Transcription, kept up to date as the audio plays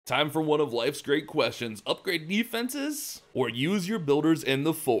Time for one of life's great questions. Upgrade defenses or use your builders in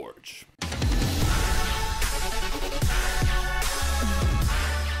the forge?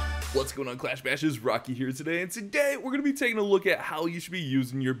 What's going on, Clash Bashers? Rocky here today, and today we're going to be taking a look at how you should be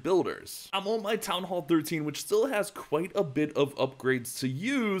using your builders. I'm on my Town Hall 13, which still has quite a bit of upgrades to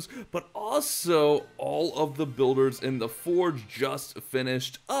use, but also all of the builders in the Forge just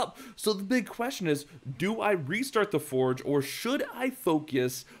finished up. So the big question is, do I restart the Forge or should I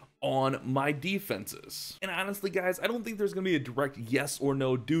focus on my defenses? And honestly, guys, I don't think there's gonna be a direct yes or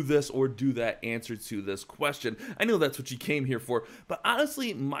no, do this or do that answer to this question. I know that's what you came here for, but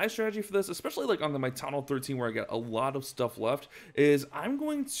honestly, my strategy for this, especially like on my Town Hall 13 where I got a lot of stuff left, is I'm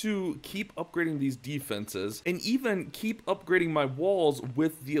going to keep upgrading these defenses and even keep upgrading my walls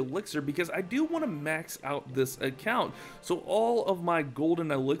with the elixir, because I do want to max out this account. So all of my golden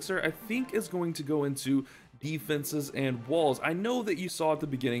elixir, I think, is going to go into defenses and walls. I know that you saw at the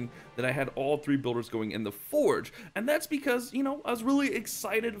beginning that I had all three builders going in the Forge, and that's because, you know, I was really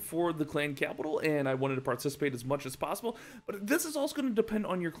excited for the clan capital and I wanted to participate as much as possible, but this is also going to depend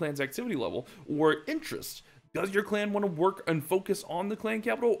on your clan's activity level or interest. Does your clan want to work and focus on the clan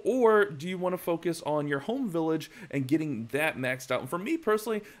capital, or do you want to focus on your home village and getting that maxed out? And for me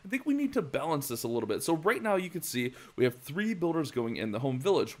personally, I think we need to balance this a little bit. So right now you can see we have three builders going in the home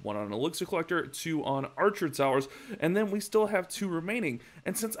village, one on elixir collector, two on archer towers, and then we still have two remaining.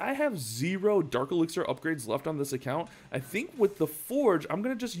 And since I have 0 dark elixir upgrades left on this account, I think with the Forge, I'm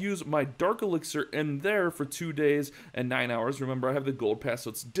going to just use my dark elixir in there for 2 days and 9 hours. Remember, I have the gold pass, so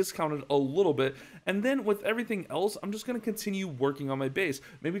it's discounted a little bit. And then with everything else, I'm just going to continue working on my base.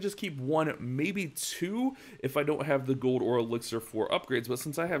 Maybe just keep 1, maybe 2 if I don't have the gold or elixir for upgrades. But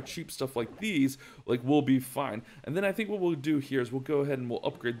since I have cheap stuff like these, like, we'll be fine. And then I think what we'll do here is we'll go ahead and we'll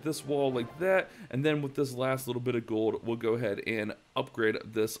upgrade this wall like that. And then with this last little bit of gold, we'll go ahead and upgrade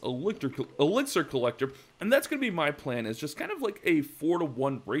this elixir collector. And that's going to be my plan, is just kind of like a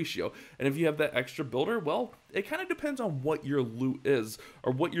 4-to-1 ratio. And if you have that extra builder, well, it kind of depends on what your loot is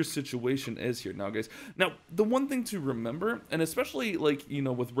or what your situation is here now, guys. Now, the one thing to remember, and especially like, you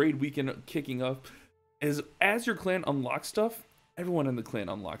know, with raid weekend kicking up, is as your clan unlocks stuff, everyone in the clan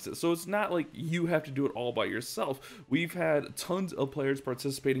unlocks it. So it's not like you have to do it all by yourself. We've had tons of players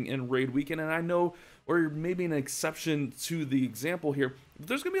participating in raid weekend, and I know, or maybe an exception to the example here,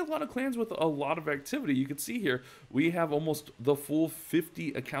 there's gonna be a lot of clans with a lot of activity. You can see here we have almost the full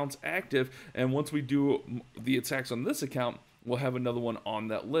 50 accounts active, and once we do the attacks on this account, we'll have another one on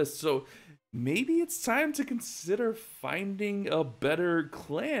that list. So maybe it's time to consider finding a better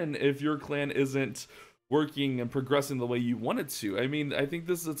clan if your clan isn't working and progressing the way you want it to. I mean, I think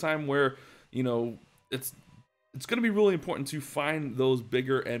this is a time where, you know, it's going to be really important to find those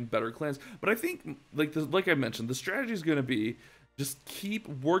bigger and better clans. But I think, like I mentioned, the strategy is going to be just keep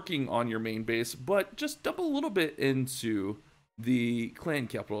working on your main base, but just dump a little bit into the clan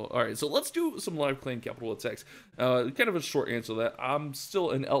capital. All right, so let's do some live clan capital attacks. Kind of a short answer to that. I'm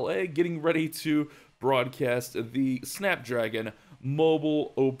still in LA getting ready to broadcast the Snapdragon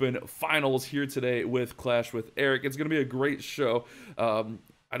Mobile Open Finals here today with Clash with Eric. It's going to be a great show.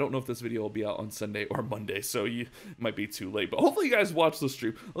 I don't know if this video will be out on Sunday or Monday, so you might be too late, but hopefully you guys watch the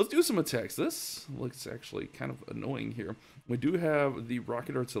stream. Let's do some attacks. This looks actually kind of annoying here. We do have the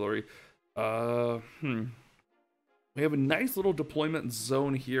rocket artillery. We have a nice little deployment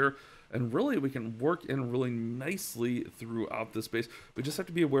zone here, and really we can work in really nicely throughout this base. We just have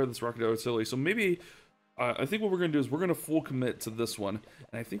to be aware of this rocket artillery. So maybe, I think what we're going to do is we're going to full commit to this one,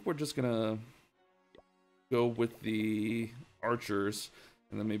 and I think we're just going to go with the archers,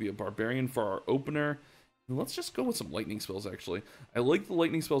 and then maybe a barbarian for our opener. And let's just go with some lightning spells, actually. I like the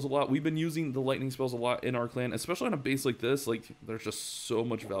lightning spells a lot. We've been using the lightning spells a lot in our clan, especially on a base like this. Like, there's just so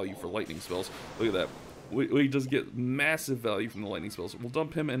much value for lightning spells. Look at that. We just get massive value from the lightning spells. We'll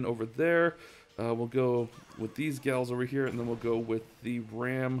dump him in over there. We'll go with these gals over here, and then we'll go with the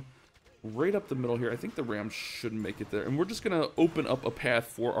ram right up the middle here. I think the ram should make it there. And we're just going to open up a path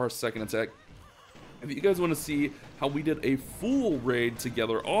for our second attack. If you guys want to see how we did a full raid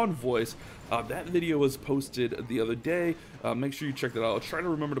together on voice, that video was posted the other day. Make sure you check that out. I'll try to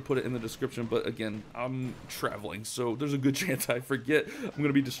remember to put it in the description, but again, I'm traveling, so there's a good chance I forget. I'm going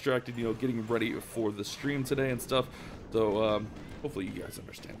to be distracted, you know, getting ready for the stream today and stuff. So hopefully you guys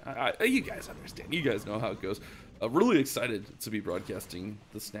understand. You guys understand. You guys know how it goes. Really excited to be broadcasting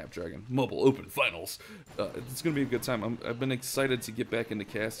the Snapdragon Mobile Open Finals. It's gonna be a good time. I've been excited to get back into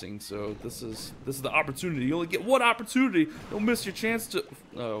casting, so this is the opportunity. You only get one opportunity. Don't miss your chance to.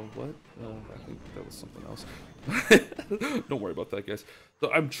 What? I think that was something else. Don't worry about that, guys.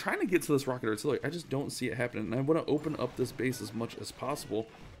 So I'm trying to get to this rocket artillery. I just don't see it happening, and I want to open up this base as much as possible.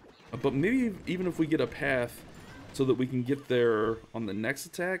 But maybe even if we get a path so that we can get there on the next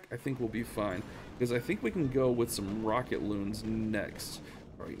attack, I think we'll be fine. Because I think we can go with some Rocket Loons next.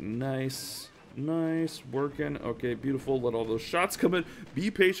 All right, nice. Nice, working. Okay, beautiful. Let all those shots come in.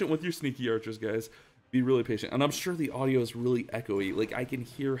 Be patient with your sneaky archers, guys. Be really patient. And I'm sure the audio is really echoey. Like, I can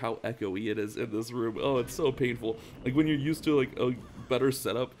hear how echoey it is in this room. Oh, it's so painful. Like, when you're used to, like, a better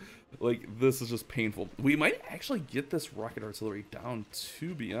setup, like, this is just painful. We might actually get this rocket artillery down,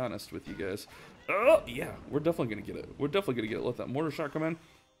 to be honest with you guys. Oh, yeah, we're definitely going to get it. We're definitely going to get it. Let that mortar shot come in.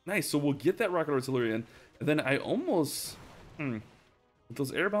 Nice, so we'll get that rocket artillery in. And then I almost... with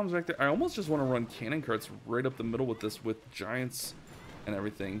those air bombs back there, I almost just want to run cannon carts right up the middle with this, with giants and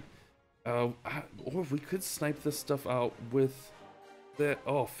everything. Or we could snipe this stuff out with that.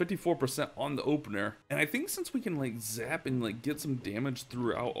 Oh, 54% on the opener. And I think since we can like zap and like get some damage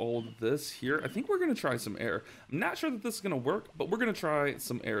throughout all of this here, I think we're gonna try some air. I'm not sure that this is gonna work, but we're gonna try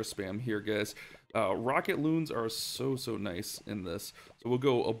some air spam here, guys. Rocket Loons are so nice in this. So we'll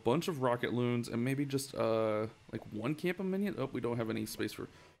go a bunch of Rocket Loons and maybe just like one camp of minion. Oh, we don't have any space for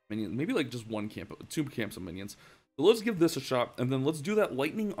minions. Maybe like just one camp, two camps of minions. So let's give this a shot, and then let's do that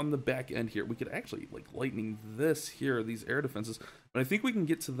lightning on the back end here. We could actually like lightning this here, these air defenses, but I think we can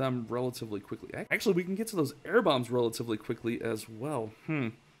get to them relatively quickly. Actually, we can get to those air bombs relatively quickly as well.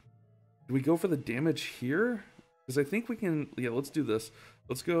 Do we go for the damage here? Because I think we can, yeah, let's do this.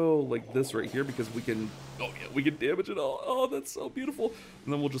 Let's go like this right here because we can, oh yeah, we can damage it all. Oh, that's so beautiful.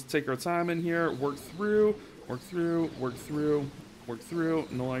 And then we'll just take our time in here, work through, work through, work through, work through.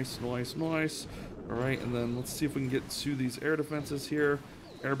 Nice, nice, nice. All right, and then let's see if we can get to these air defenses here.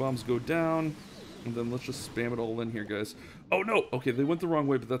 Air bombs go down, and then let's just spam it all in here, guys. Oh no, okay, they went the wrong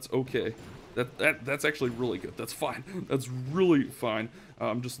way, but that's okay. That's actually really good. That's fine. That's really fine.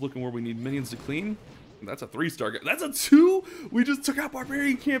 I'm just looking where we need minions to clean. That's a 3-star guy. That's a 2. We just took out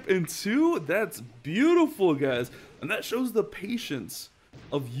Barbarian Camp in 2. That's beautiful, guys, and that shows the patience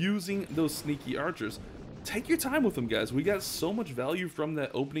of using those sneaky archers. Take your time with them, guys. We got so much value from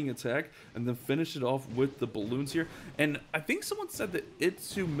that opening attack, and then finish it off with the balloons here. And I think someone said that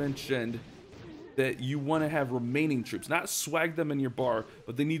Itsu mentioned that you want to have remaining troops, not swag them in your bar,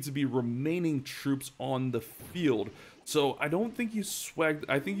 but they need to be remaining troops on the field. So I don't think you swag,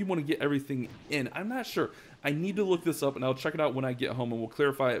 I think you want to get everything in. I'm not sure. I need to look this up, and I'll check it out when I get home, and we'll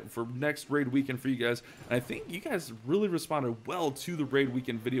clarify it for next raid weekend for you guys. And I think you guys really responded well to the raid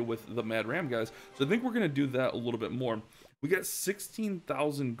weekend video with the Mad Ram guys, so I think we're going to do that a little bit more. We got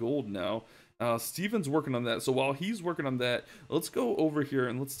 16,000 gold now. Steven's working on that, so while he's working on that, let's go over here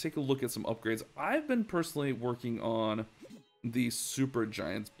and let's take a look at some upgrades. I've been personally working on the Super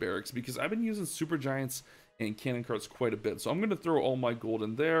Giants barracks because I've been using Super Giants and cannon carts quite a bit, so I'm going to throw all my gold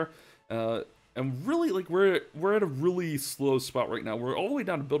in there. And really, like, we're at a really slow spot right now. We're all the way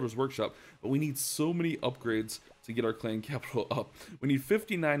down to Builder's Workshop, but we need so many upgrades to get our clan capital up. We need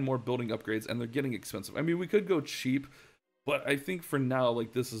 59 more building upgrades, and they're getting expensive. I mean, we could go cheap, but I think for now,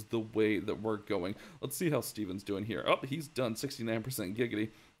 like, this is the way that we're going. Let's see how Steven's doing here. Oh, he's done 69% giggity.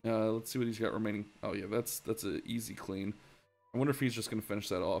 Let's see what he's got remaining. Oh yeah, that's an easy clean. I wonder if he's just gonna finish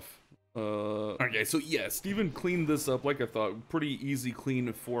that off. Okay, so yeah, Steven cleaned this up like I thought. Pretty easy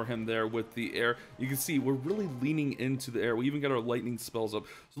clean for him there with the air. You can see we're really leaning into the air. We even got our lightning spells up.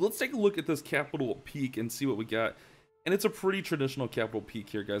 So let's take a look at this capital peak and see what we got. And it's a pretty traditional capital peak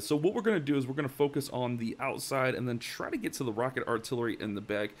here, guys. So what we're going to do is we're going to focus on the outside and then try to get to the rocket artillery in the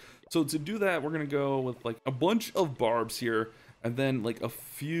back. So to do that, we're going to go with like a bunch of barbs here and then like a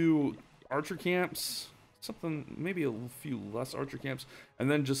few archer camps. Something, maybe a few less archer camps,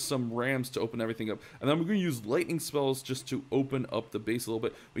 and then just some rams to open everything up. And then we're going to use lightning spells just to open up the base a little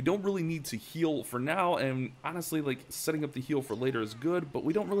bit. We don't really need to heal for now, and honestly, like, setting up the heal for later is good, but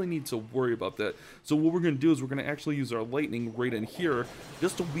we don't really need to worry about that. So what we're going to do is we're going to actually use our lightning right in here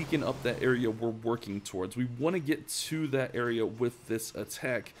just to weaken up that area we're working towards. We want to get to that area with this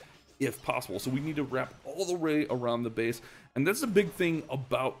attack if possible, so we need to wrap all the way around the base. And that's the big thing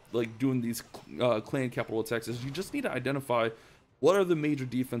about like doing these clan capital attacks, is you just need to identify what are the major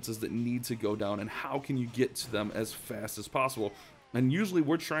defenses that need to go down and how can you get to them as fast as possible. And usually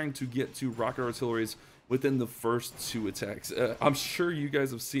we're trying to get to rocket artilleries within the first 2 attacks. I'm sure you guys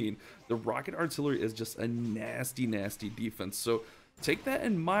have seen the rocket artillery is just a nasty defense, so take that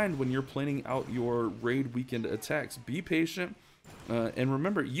in mind when you're planning out your raid weekend attacks. Be patient. And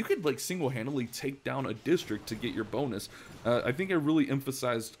remember, you could like single-handedly take down a district to get your bonus. I think I really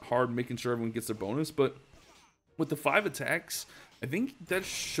emphasized hard making sure everyone gets their bonus, but with the 5 attacks, I think that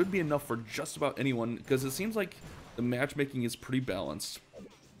should be enough for just about anyone, because it seems like the matchmaking is pretty balanced.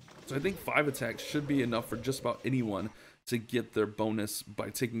 So I think 5 attacks should be enough for just about anyone to get their bonus by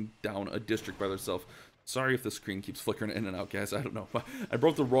taking down a district by themselves. Sorry if the screen keeps flickering in and out, guys. I don't know. I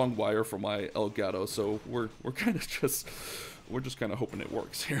brought the wrong wire for my Elgato, so we're kind of just kind of hoping it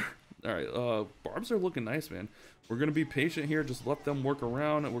works here. All right, barbs are looking nice, man. We're gonna be patient here. Just let them work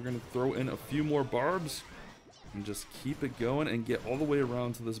around, and we're gonna throw in a few more barbs and just keep it going and get all the way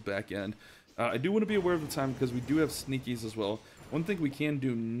around to this back end. I do want to be aware of the time because we do have sneakies as well. One thing we can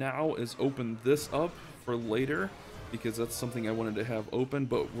do now is open this up for later, because that's something I wanted to have open,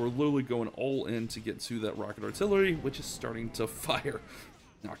 but we're literally going all in to get to that rocket artillery, which is starting to fire.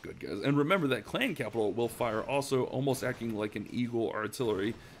 Not good, guys. And remember that clan capital will fire also, almost acting like an eagle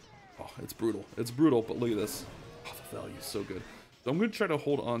artillery. Oh, it's brutal. It's brutal, but look at this. Oh, the value is so good. So I'm going to try to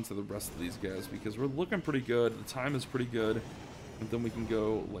hold on to the rest of these guys because we're looking pretty good. The time is pretty good. And then we can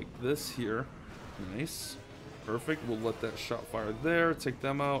go like this here. Nice. Perfect. We'll let that shot fire there. Take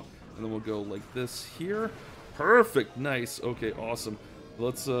them out. And then we'll go like this here. Perfect. Nice. Okay, awesome.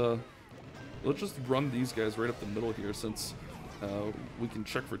 Let's just run these guys right up the middle here, since we can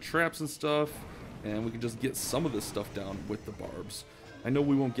check for traps and stuff. And we can just get some of this stuff down with the barbs. I know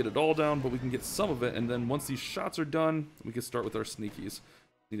we won't get it all down, but we can get some of it, and then once these shots are done, we can start with our sneakies.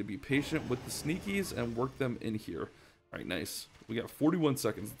 Need to be patient with the sneakies and work them in here. All right, nice. We got 41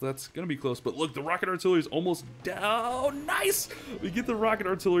 seconds. That's going to be close, but look, the rocket artillery is almost down. Nice! We get the rocket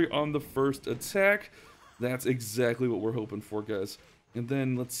artillery on the first attack. That's exactly what we're hoping for, guys. And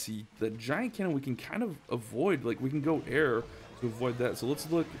then, let's see, the giant cannon we can kind of avoid. Like, we can go air to avoid that. So let's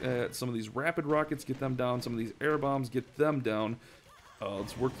look at some of these rapid rockets, get them down. Some of these air bombs, get them down.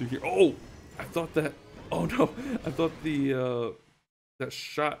 Let's work through here. Oh, I thought that. Oh no, I thought the that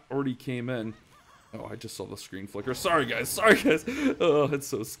shot already came in. Oh, I just saw the screen flicker. Sorry guys. Sorry guys. Oh, it's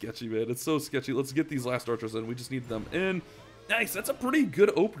so sketchy, man. It's so sketchy. Let's get these last archers in. We just need them in. Nice. That's a pretty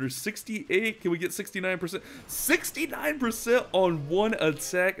good opener. 68. Can we get 69%? 69% on one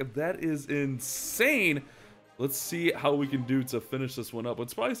attack. That is insane. Let's see how we can do to finish this one up.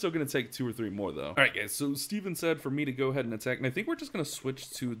 It's probably still going to take 2 or 3 more, though. All right, guys. So Steven said for me to go ahead and attack. And I think we're just going to switch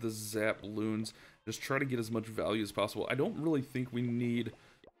to the Zap Loons. Just try to get as much value as possible. I don't really think we need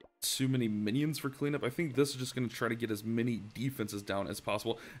too many minions for cleanup. I think this is just going to try to get as many defenses down as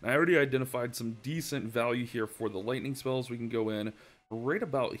possible. And I already identified some decent value here for the lightning spells. We can go in right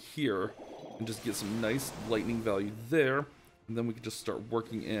about here and just get some nice lightning value there. And then we can just start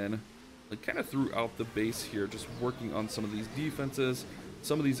working in like kind of throughout the base here, just working on some of these defenses,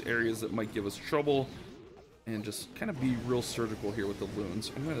 some of these areas that might give us trouble, and just kind of be real surgical here with the loons.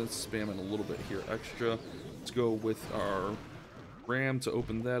 I'm going to spam in a little bit here extra. Let's go with our ram to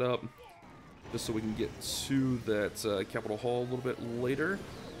open that up, just so we can get to that Capitol Hall a little bit later.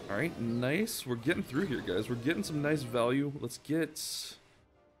 All right, nice. We're getting through here, guys. We're getting some nice value. Let's get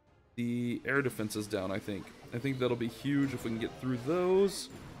the air defenses down, I think. I think that'll be huge if we can get through those.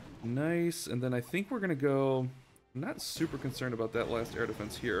 Nice. And then I think we're going to go... I'm not super concerned about that last air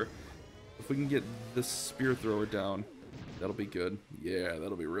defense here. If we can get this spear thrower down, that'll be good. Yeah,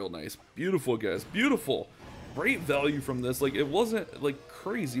 that'll be real nice. Beautiful, guys. Beautiful. Great value from this. Like, it wasn't, like,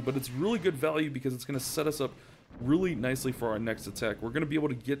 crazy, but it's really good value because it's going to set us up really nicely for our next attack. We're going to be able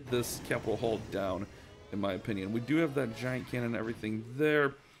to get this Capitol Hall down, in my opinion. We do have that giant cannon and everything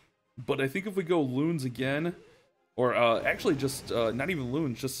there, but I think if we go loons again... Or actually just not even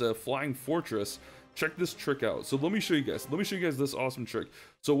loons, just a flying fortress. Check this trick out. So let me show you guys. Let me show you guys this awesome trick.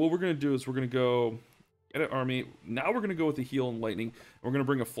 So what we're going to do is we're going to go edit army. Now we're going to go with the heal and lightning. And we're going to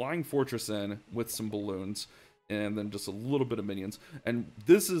bring a flying fortress in with some balloons. And then just a little bit of minions. And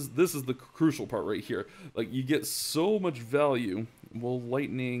this is the crucial part right here. Like, you get so much value. We'll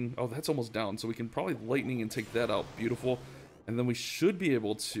lightning. Oh, that's almost down. So we can probably lightning and take that out. Beautiful. And then we should be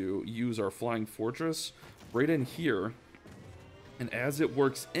able to use our flying fortress right in here, and as it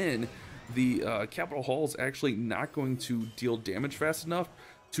works in, the Capitol Hall is actually not going to deal damage fast enough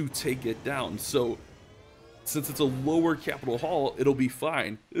to take it down. So since it's a lower Capitol Hall, it'll be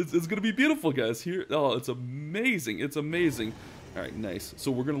fine. It's gonna be beautiful, guys. Here, oh, it's amazing. It's amazing. All right, nice.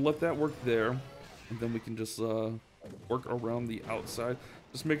 So we're gonna let that work there, and then we can just work around the outside,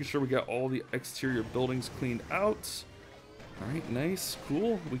 just making sure we got all the exterior buildings cleaned out. Alright, nice,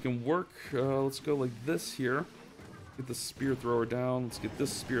 cool. We can work, let's go like this here. Get the spear thrower down. Let's get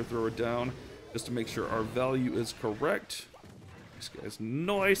this spear thrower down, just to make sure our value is correct. This guy's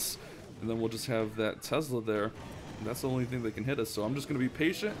nice. And then we'll just have that Tesla there. And that's the only thing that can hit us. So I'm just going to be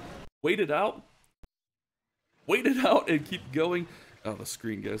patient, wait it out, and keep going. Oh, the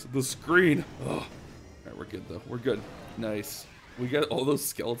screen, guys. The screen. Oh. Alright, we're good, though. We're good. Nice. We got all those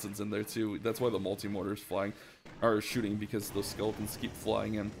skeletons in there, too. That's why the multi-mortar is flying. Are shooting, because those skeletons keep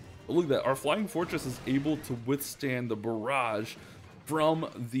flying in. But look at that. Our flying fortress is able to withstand the barrage from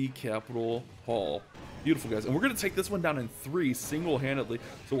the Capitol Hall. Beautiful, guys. And we're going to take this one down in 3 single-handedly.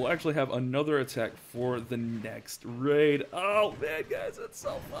 So we'll actually have another attack for the next raid. Oh, man, guys, it's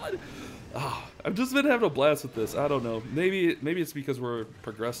so fun. Oh, I've just been having a blast with this. I don't know. Maybe it's because we're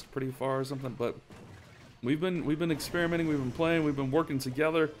progressed pretty far or something, but we've been experimenting, we've been playing, we've been working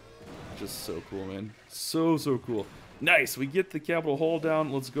together. Just so cool, man. So cool. Nice. We get the Capitol Hall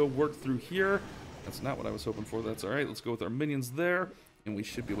down. Let's go work through here. That's not what I was hoping for. That's all right. Let's go with our minions there. And we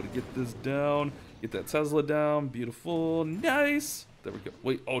should be able to get this down. Get that Tesla down. Beautiful. Nice. There we go.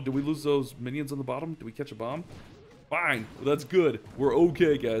 Wait. Oh, did we lose those minions on the bottom? Did we catch a bomb? Fine. That's good. We're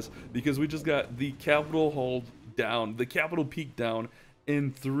okay, guys. Because we just got the Capitol Hall down. The Capitol Peak down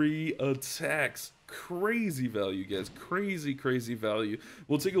in 3 attacks. Crazy value, guys. Crazy value.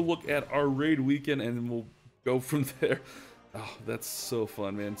 We'll take a look at our raid weekend and then we'll go from there. Oh, that's so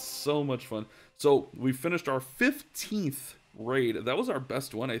fun, man. So much fun. So we finished our 15th raid. That was our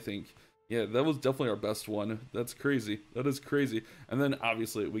best one, I think. Yeah, that was definitely our best one. That's crazy. That is crazy. And then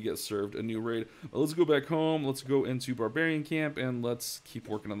obviously we get served a new raid. But let's go back home. Let's go into Barbarian Camp and let's keep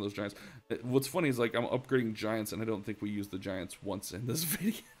working on those giants. What's funny is like I'm upgrading giants and I don't think we used the giants once in this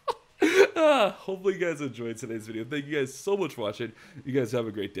video. Hopefully you guys enjoyed today's video. Thank you guys so much for watching. You guys have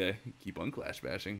a great day. Keep on clash bashing.